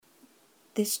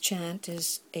This chant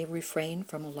is a refrain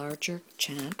from a larger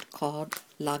chant called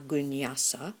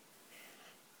Lagunyasa,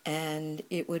 and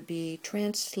it would be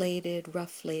translated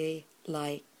roughly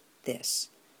like this.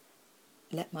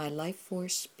 Let my life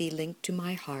force be linked to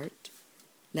my heart.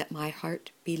 Let my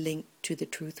heart be linked to the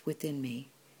truth within me.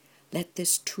 Let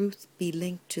this truth be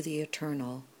linked to the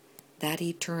eternal, that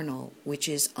eternal which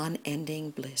is unending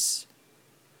bliss.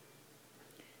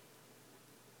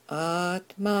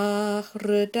 Atma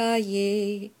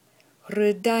hridaye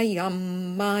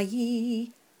hridayam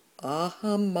mayi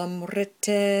aham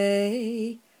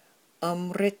amrite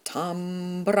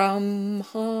amritam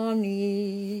brahmani.